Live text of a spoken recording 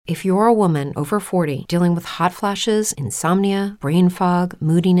If you're a woman over 40 dealing with hot flashes, insomnia, brain fog,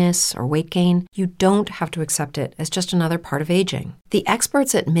 moodiness, or weight gain, you don't have to accept it as just another part of aging. The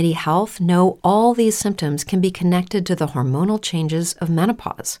experts at MIDI Health know all these symptoms can be connected to the hormonal changes of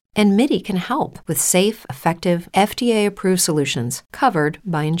menopause. And MIDI can help with safe, effective, FDA-approved solutions covered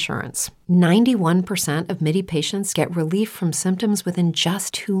by insurance. 91% of MIDI patients get relief from symptoms within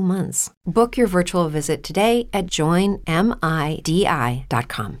just 2 months. Book your virtual visit today at joinmidi.com.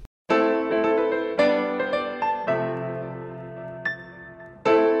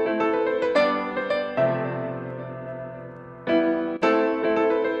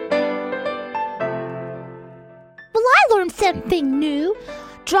 Well, I learned something new.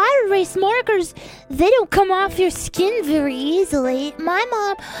 Dry erase markers, they don't come off your skin very easily. My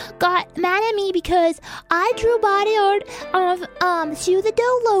mom got mad at me because I drew body art of Shoe the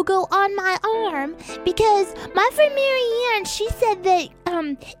Dough logo on my arm because my friend Marianne, she said that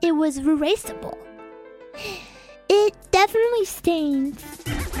it was erasable. It definitely stains.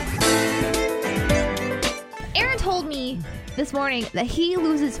 Aaron told me this morning that he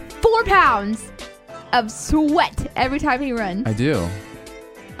loses 4 pounds of sweat every time he runs. I do.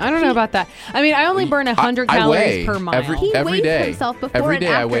 I don't know about that. I mean, I only burn 100 calories per mile. Every day. Himself before Every and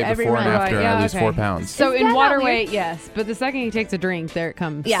day I after weigh every before and run. after, and I lose 4 pounds. So Is in that water not weight, weird? yes. But the second he takes a drink, there it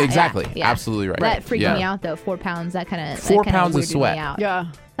comes. Yeah, Exactly. yeah. Absolutely right. That freaked Yeah. me out, though. 4 pounds, that kind of 4 pounds of sweat. Me out.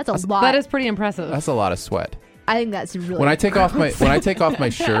 Yeah. That's a lot. That is pretty impressive. That's a lot of sweat. I think that's really. When I take off my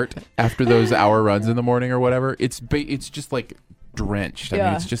shirt after those hour runs in the morning or whatever, it's just like drenched. I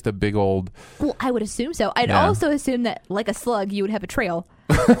mean, it's just a big old. Well, I would assume so. I'd Yeah. also assume that, like a slug, you would have a trail.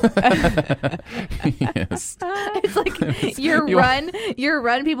 Yes. It's like your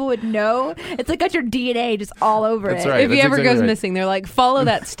run, people would know. It's like got your DNA just all over That's it. right. If he That's ever exactly goes right. missing, they're like, follow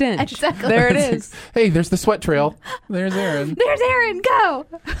that stench. Exactly. There it is. Hey, there's the sweat trail. There's Aaron. There's Aaron. Go.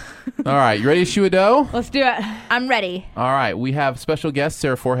 All right, you ready to shoe a dough? Let's do it. I'm ready. All right, we have special guest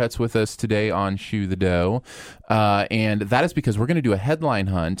Sarah Forhetz with us today on Shoe the Dough. And that is because we're going to do a headline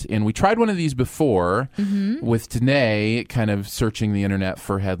hunt. And we tried one of these before with Danae kind of searching the internet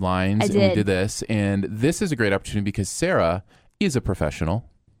for headlines. And we did this. And this is a great opportunity because Sarah is a professional.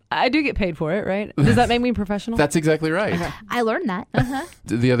 I do get paid for it, right? Does that make me professional? That's exactly right. I learned that.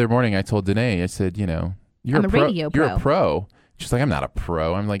 The other morning I told Danae, I said, you're I'm a radio You're pro. a pro. She's like, I'm not a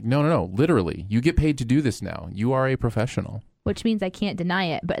pro. I'm like, no. Literally, you get paid to do this now. You are a professional. Which means I can't deny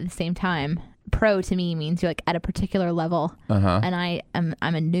it, but at the same time, pro to me means you're like at a particular level. And I'm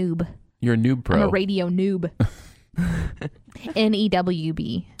a noob. You're a noob pro. I'm a radio noob.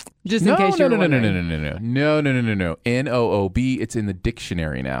 NEWB. Just in case you're No. NOOB. It's in the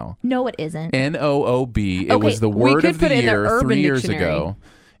dictionary now. No, it isn't. NOOB. It Okay, was the we word could of the put it in the year Urban 3 years Dictionary. ago.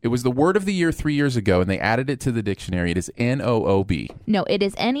 It was the word of the year 3 years ago, and they added it to the dictionary. It is NOOB. No, it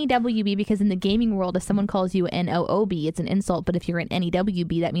is NEWB because in the gaming world, if someone calls you NOOB, it's an insult. But if you're an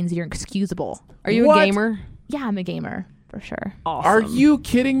NEWB, that means you're excusable. Are you What? a gamer? Yeah, I'm a gamer for sure. Awesome. Are you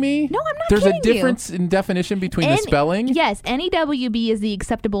kidding me? No, I'm not There's kidding a difference in definition between the spelling? Yes, NEWB is the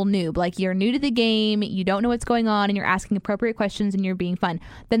acceptable noob. Like you're new to the game, you don't know what's going on, and you're asking appropriate questions and you're being fun.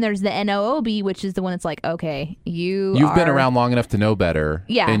 Then there's the NOOB, which is the one that's like, okay, you've been around long enough to know better.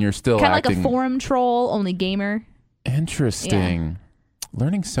 Yeah, And you're still kind of acting. like a forum troll, only gamer. Interesting.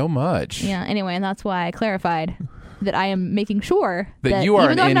 Learning so much. Yeah. Anyway, and that's why I clarified that I am making sure That you are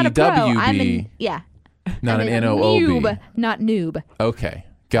even though an I'm not a pro, I'm NEWB. I'm an a NOOB. noob, not noob. Okay.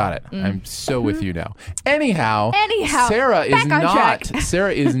 Got it. I'm so with you now. Anyhow, Sarah is back on not track.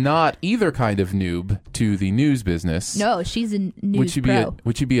 Sarah is not either kind of noob to the news business. No, she's a news would she pro.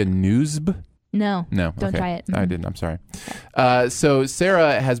 would she be a newsb? No. No. Don't okay. try it. I didn't. I'm sorry. So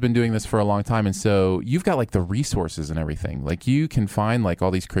Sarah has been doing this for a long time, and so you've got like the resources and everything. Like you can find like all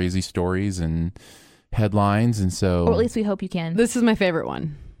these crazy stories and headlines, and so. Or at least we hope you can. This is my favorite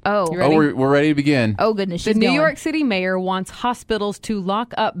one. Oh. You ready? we're ready to begin. Oh, goodness. The She's New going. York City mayor wants hospitals to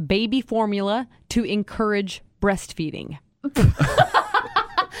lock up baby formula to encourage breastfeeding.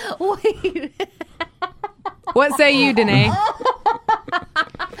 Wait. What say you, Danae?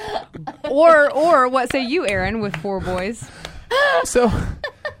 or what say you, Aaron, with 4 boys? So.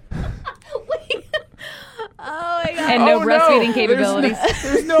 Oh, my God. And no Oh, breastfeeding capabilities.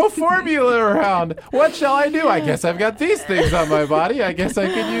 There's no formula around. What shall I do? I guess I've got these things on my body. I guess I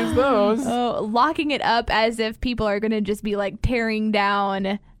could use those. Oh, locking it up as if people are going to just be like tearing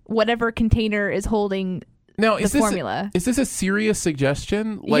down whatever container is holding Now, the formula. Is this a serious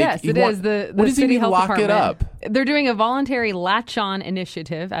suggestion? Like, Yes, it is. The what does he city mean health lock it department, up? They're doing a voluntary latch-on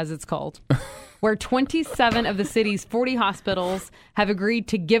initiative, as it's called, where 27 of the city's 40 hospitals have agreed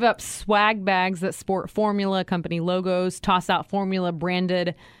to give up swag bags that sport formula company logos, toss out formula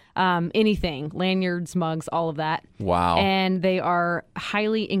branded anything, lanyards, mugs, all of that. Wow. And they are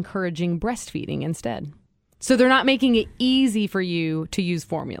highly encouraging breastfeeding instead. So they're not making it easy for you to use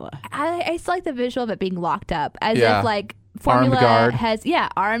formula. I still like the visual of it being locked up, as Yeah. if like formula Armed guard.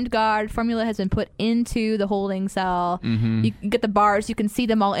 armed guard. Formula has been put into the holding cell. Mm-hmm. You get the bars. You can see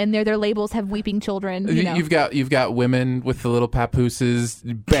them all in there. Their labels have weeping children. You know. You've got women with the little papooses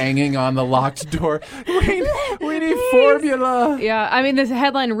banging on the locked door. We need formula. Yeah, I mean, this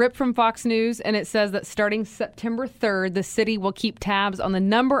headline ripped from Fox News, and it says that starting September 3rd, the city will keep tabs on the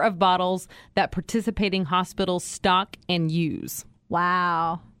number of bottles that participating hospitals stock and use.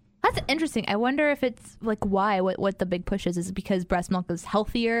 Wow. That's interesting. I wonder if it's like why, what the big push is. Is it because breast milk is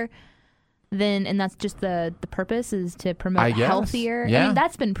healthier than, and that's just the purpose is to promote I guess. healthier? Yeah. I mean,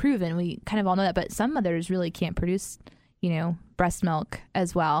 that's been proven. We kind of all know that, but some mothers really can't produce, breast milk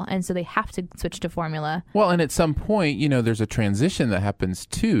as well. And so they have to switch to formula. Well, and at some point, there's a transition that happens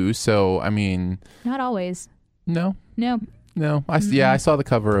too. So, I mean, Not always. no. I saw the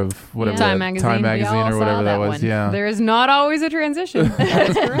cover of whatever Time that- magazine. Time We magazine all or whatever saw that was. one. Yeah. There is not always a transition.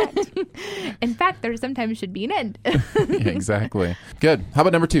 That's correct. In fact, there sometimes should be an end. Yeah, exactly. Good. How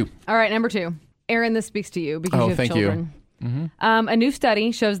about number 2? All right, number 2. Aaron, this speaks to you because Oh, you have thank you. children. A new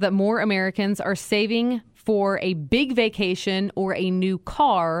study shows that more Americans are saving for a big vacation or a new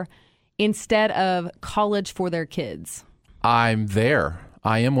car instead of college for their kids. I'm there.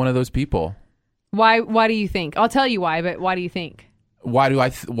 I am one of those people. Why do you think? I'll tell you why, but why do you think? Why do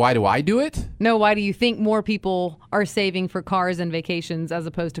I do it? No, why do you think more people are saving for cars and vacations as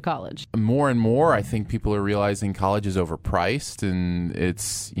opposed to college? More and more, I think people are realizing college is overpriced and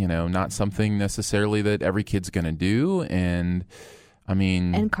it's, not something necessarily that every kid's going to do. And I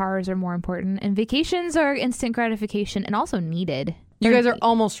mean, And cars are more important. And vacations are instant gratification and also needed. You guys are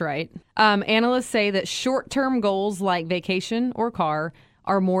almost right. Analysts say that short-term goals like vacation or car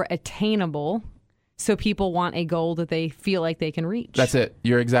are more attainable. So people want a goal that they feel like they can reach. that's it.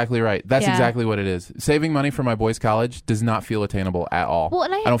 You're exactly right. That's Yeah. exactly what it is. Saving money for my boys' college does not feel attainable at all. Well,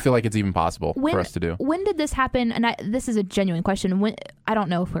 and I don't feel like it's even possible for us to do. When did this happen? And this is a genuine question. When, I don't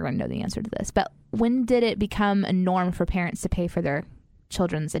know if we're going to know the answer to this, but when did it become a norm for parents to pay for their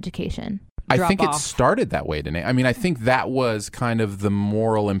children's education? I drop think it off. started that way, Danae. I mean, I think that was kind of the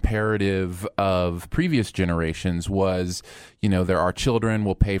moral imperative of previous generations was, there are children,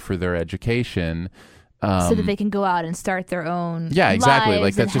 we'll pay for their education. So that they can go out and start their own Yeah, exactly. lives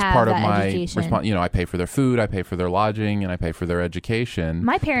Like that's and just have part of that my education. response. I pay for their food, I pay for their lodging, and I pay for their education.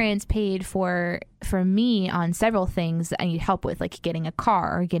 My parents paid for me on several things that I need help with, like getting a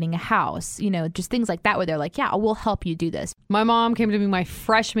car or getting a house, just things like that where they're like, yeah, we'll help you do this. My mom came to me my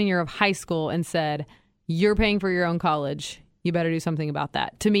freshman year of high school and said, "You're paying for your own college. You better do something about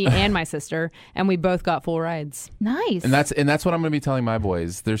that," to me and my sister, and we both got full rides. Nice. And that's what I'm going to be telling my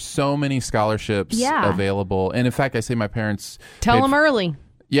boys. There's so many scholarships Yeah. available, and in fact, I say my parents Tell paid them early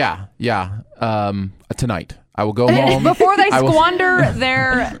Yeah. Tonight, I will go home before they I will- squander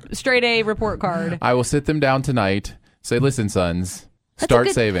their straight A report card. I will sit them down tonight. Say, listen, sons, That's a start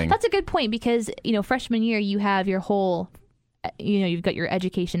good- saving. That's a good point because, freshman year, you have your whole, you've got your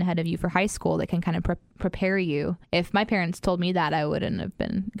education ahead of you for high school that can kind of prepare you. If my parents told me that, I wouldn't have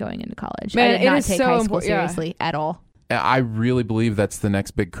been going into college. Man, I did it not is take so high school impor- yeah. seriously at all. I really believe that's the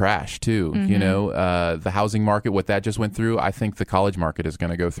next big crash too. Mm-hmm. The housing market, what that just went through, I think the college market is going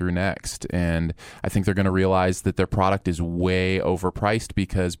to go through next. And I think they're going to realize that their product is way overpriced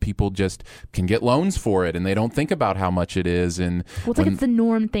because people just can get loans for it and they don't think about how much it is. And Well, it's like it's the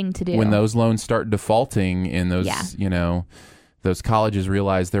norm thing to do. when those loans start defaulting and those, Yeah. those colleges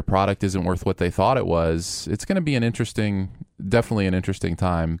realize their product isn't worth what they thought it was, it's going to be definitely an interesting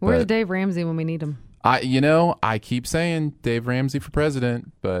time. Where's But Dave Ramsey when we need him? I keep saying Dave Ramsey for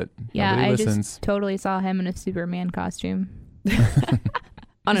president, but yeah, nobody I listens. just totally saw him in a Superman costume.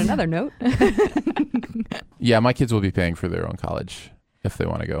 On another note, Yeah, my kids will be paying for their own college if they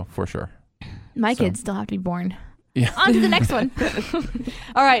want to go, for sure. My So- kids still have to be born. Yeah. On to the next one.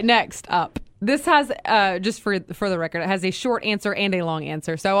 all right, next up. This has, just for the record, it has a short answer and a long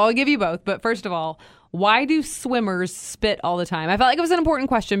answer. So I'll give you both. But first of all, why do swimmers spit all the time? I felt like it was an important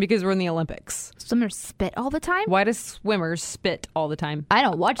question because we're in the Olympics. Swimmers spit all the time? Why do swimmers spit all the time? I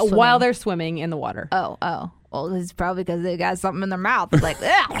don't watch swimming. While they're swimming in the water. Oh. Well, it's probably because they got something in their mouth. It's like,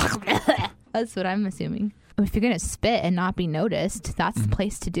 that's what I'm assuming. If you're going to spit and not be noticed, that's the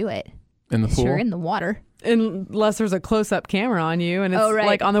place to do it. In the pool? Sure, in the water. Unless there's a close-up camera on you and it's Oh, right.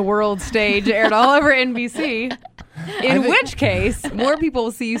 like on the world stage aired all over NBC. In which case, more people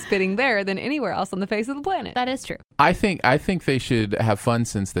will see you spitting there than anywhere else on the face of the planet. That is true. I think they should have fun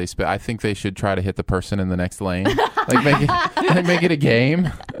since they spit. I think they should try to hit the person in the next lane. Like make it a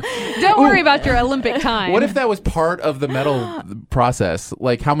game. Don't worry about your Olympic time. What if that was part of the medal process?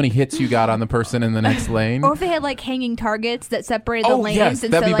 Like how many hits you got on the person in the next lane? Or if they had like hanging targets that separated the lanes, yes,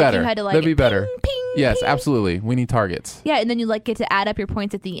 and that'd so be like better. you had to like That'd be better. ping, ping, Yes, ping. absolutely. We need targets. Yeah, and then you like get to add up your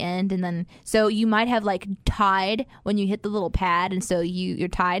points at the end, and then so you might have like tied when you hit the little pad, and so you're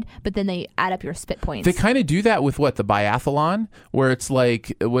tied, but then they add up your spit points. They kind of do that with the biathlon, where it's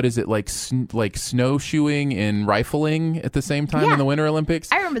like, what is it, like snowshoeing and rifling at the same time Yeah. in the Winter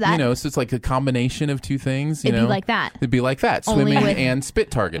Olympics? I remember that. You know, so it's like a combination of two things. It'd be like that. It'd be like that, Only swimming with- and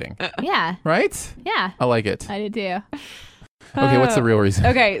spit targeting, Yeah, right? yeah, I like it. I did too. Okay, what's the real reason?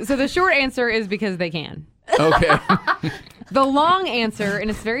 Okay, so the short answer is because they can. Okay. The long answer, and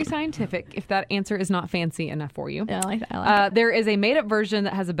it's very scientific, if that answer is not fancy enough for you. Yeah, I like that. I like There is a made-up version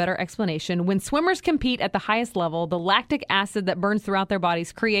that has a better explanation. When swimmers compete at the highest level, the lactic acid that burns throughout their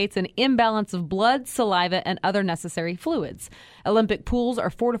bodies creates an imbalance of blood, saliva, and other necessary fluids. Olympic pools are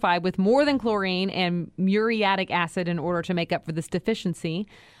fortified with more than chlorine and muriatic acid in order to make up for this deficiency.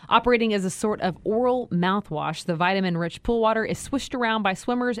 Operating as a sort of oral mouthwash, the vitamin-rich pool water is swished around by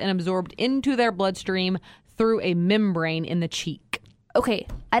swimmers and absorbed into their bloodstream through a membrane in the cheek. Okay,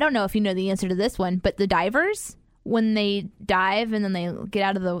 I don't know if you know the answer to this one, but the divers, when they dive and then they get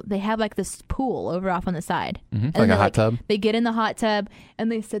out of they have like this pool over off on the side. And Like a they, hot tub? They get in the hot tub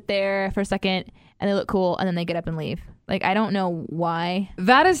and they sit there for a second and they look cool and then they get up and leave. Like, I don't know why.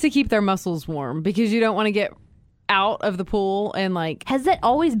 That is to keep their muscles warm because you don't want to get out of the pool and like... Has that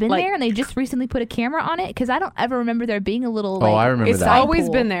always been Like- there and they just recently put a camera on it? Because I don't ever remember there being a little I remember It's that. always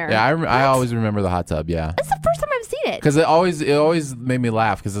pool. been there. Yeah, I always remember the hot tub. Yeah. That's the first time I've seen it. Because it always made me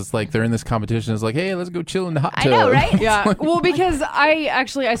laugh because it's like they're in this competition. It's like, hey, let's go chill in the hot I tub. know, right? Yeah, well, because I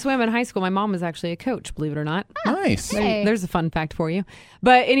swam in high school. My mom was actually a coach, believe it or not. Nice. Hey. There's a fun fact for you.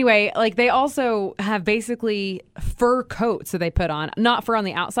 But anyway, like they also have basically fur coats that they put on, not fur on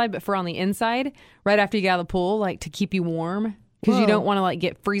the outside, but fur on the inside right after you get out of the pool, like to keep you warm because you Whoa. don't want to like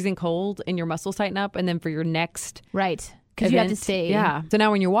get freezing cold and your muscles tighten up. And then for your next Right. Because you have to event- stay. Yeah. So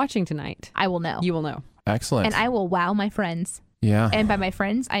now when you're watching tonight, I will know. you will know. Excellent. And I will wow my friends. yeah. And by my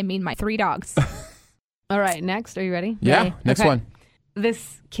friends, I mean my 3 dogs. All right, next. Are you ready? yeah. Ready. Next Okay. one.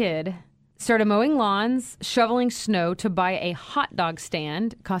 This kid started mowing lawns, shoveling snow to buy a hot dog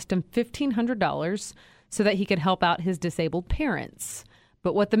stand. Cost him $1,500 so that he could help out his disabled parents.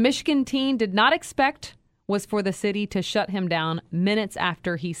 But what the Michigan teen did not expect was for the city to shut him down minutes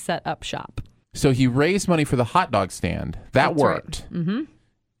after he set up shop. So he raised money for the hot dog stand. That That's right. worked. Mm-hmm.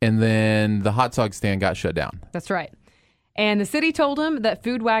 And then the hot dog stand got shut down. That's right. And the city told him that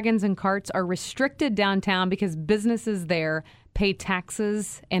food wagons and carts are restricted downtown because businesses there pay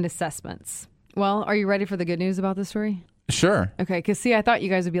taxes and assessments. Well, are you ready for the good news about this story? Sure. Okay, because see, I thought you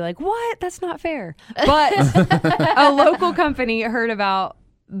guys would be like, what? That's not fair. But a local company heard about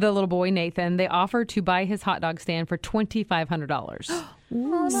the little boy, Nathan. They offered to buy his hot dog stand for $2,500. So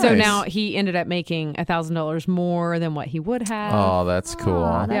Nice. now he ended up making $1,000 more than what he would have. Oh, that's cool.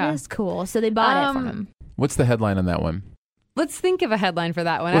 Aw, that is Yeah. cool. So they bought it from him. What's the headline on that one? Let's think of a headline for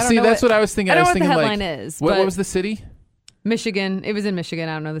that one. Well, I don't see, know that's what I was thinking. I don't was know what the thinking headline like, is. what but was the city? Michigan. It was in Michigan.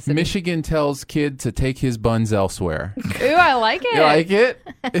 I don't know the city. Michigan tells kid to take his buns elsewhere. Ooh, I like it. You like it?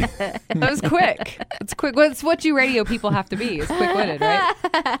 That was quick. It's quick. Well, it's what you radio people have to be. It's quick-witted, right?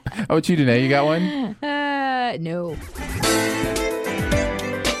 How about you, Danae? You got one? No.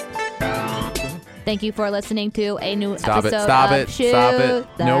 Thank you for listening to a new Stop it. episode Stop of it. Shoot Stop it.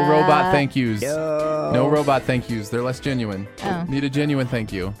 No the- robot thank yous. No robot thank yous. They're less genuine. Oh. Need a genuine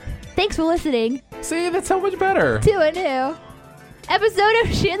thank you. Thanks for listening See, that's so much better. to a new episode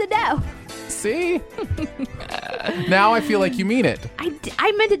of Share the Dough. See? Now I feel like you mean it.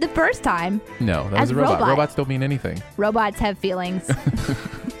 I meant it the first time. No, that was As a robot. robot. Robots don't mean anything. Robots have feelings.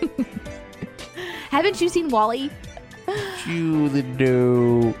 Haven't you seen Wall-E? Chew the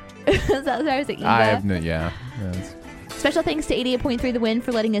dough. That's what I was thinking. I have no, yeah. Yes. Special thanks to 88.3 The Wind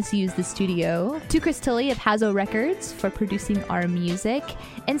for letting us use the studio, to Chris Tilley of Hazo Records for producing our music,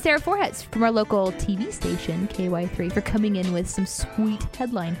 and Sarah Forhetz from our local TV station, KY3, for coming in with some sweet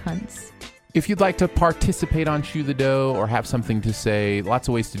headline hunts. If you'd like to participate on Shoe the Dough or have something to say, lots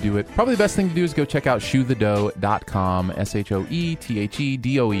of ways to do it. Probably the best thing to do is go check out shoethedough.com,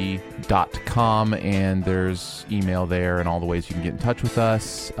 SHOETHEDOE.com, and there's email there and all the ways you can get in touch with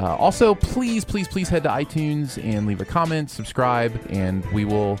us. Also, please head to iTunes and leave a comment, subscribe, and we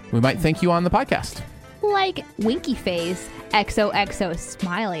might thank you on the podcast. like winky face, XOXO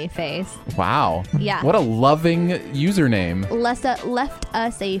smiley face. Wow. Yeah. What a loving username. Lessa left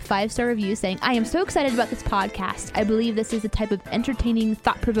us a 5-star review saying, I am so excited about this podcast. I believe this is the type of entertaining,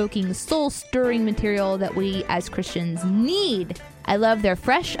 thought-provoking, soul-stirring material that we as Christians need. I love their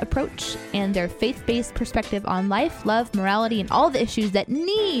fresh approach and their faith-based perspective on life, love, morality, and all the issues that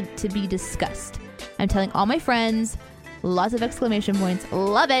need to be discussed. I'm telling all my friends, lots of exclamation points,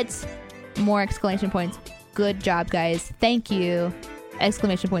 love it, more exclamation points, good job, guys, thank you,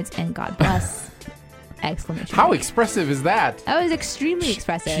 exclamation points, and God bless, exclamation How points. expressive is that? That was extremely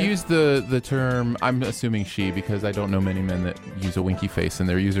expressive. She used the term, I'm assuming she, because I don't know many men that use a winky face in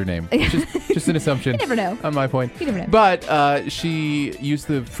their username. Just an assumption. You never know. On my point. You never know. But she used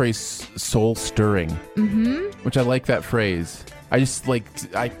the phrase soul stirring, which I like that phrase. I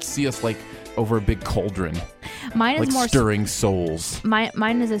see us like over a big cauldron, Mine is like more stirring souls.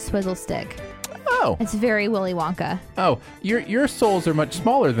 Mine is a swizzle stick. Oh, It's very Willy Wonka. your souls are much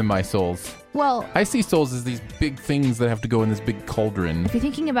smaller than my souls. Well, I see souls as these big things that have to go in this big cauldron. if you're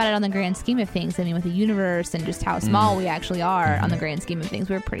thinking about it on the grand scheme of things, I mean, with the universe and just how small we actually are on the grand scheme of things,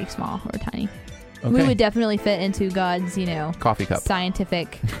 we're pretty small. We're tiny. Okay. We would definitely fit into God's, Coffee cup.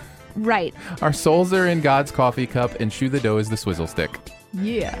 scientific. Right. Our souls are in God's coffee cup, and Shoe the Dough is the swizzle stick.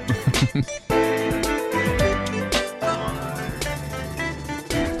 Yeah.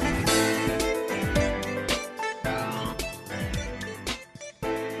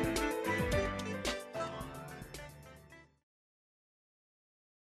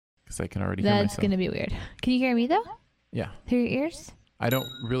 Because I can already hear That's myself. going to be weird. Can you hear me, though? Yeah. Through your ears? I don't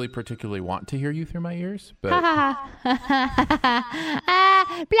really particularly want to hear you through my ears, but Ha ha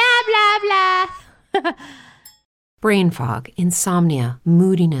ha. Blah, blah, blah. Brain fog, insomnia,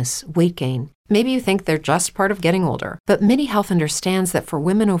 moodiness, weight gain. Maybe you think they're just part of getting older, but MIDI Health understands that for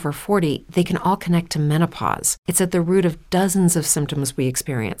women over 40, they can all connect to menopause. It's at the root of dozens of symptoms we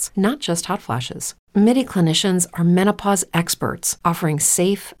experience, not just hot flashes. MIDI clinicians are menopause experts, offering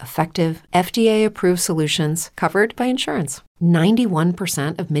safe, effective, FDA-approved solutions covered by insurance.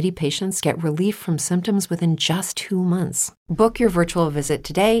 91% of MIDI patients get relief from symptoms within just 2 months. Book your virtual visit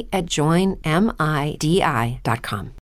today at joinmidi.com.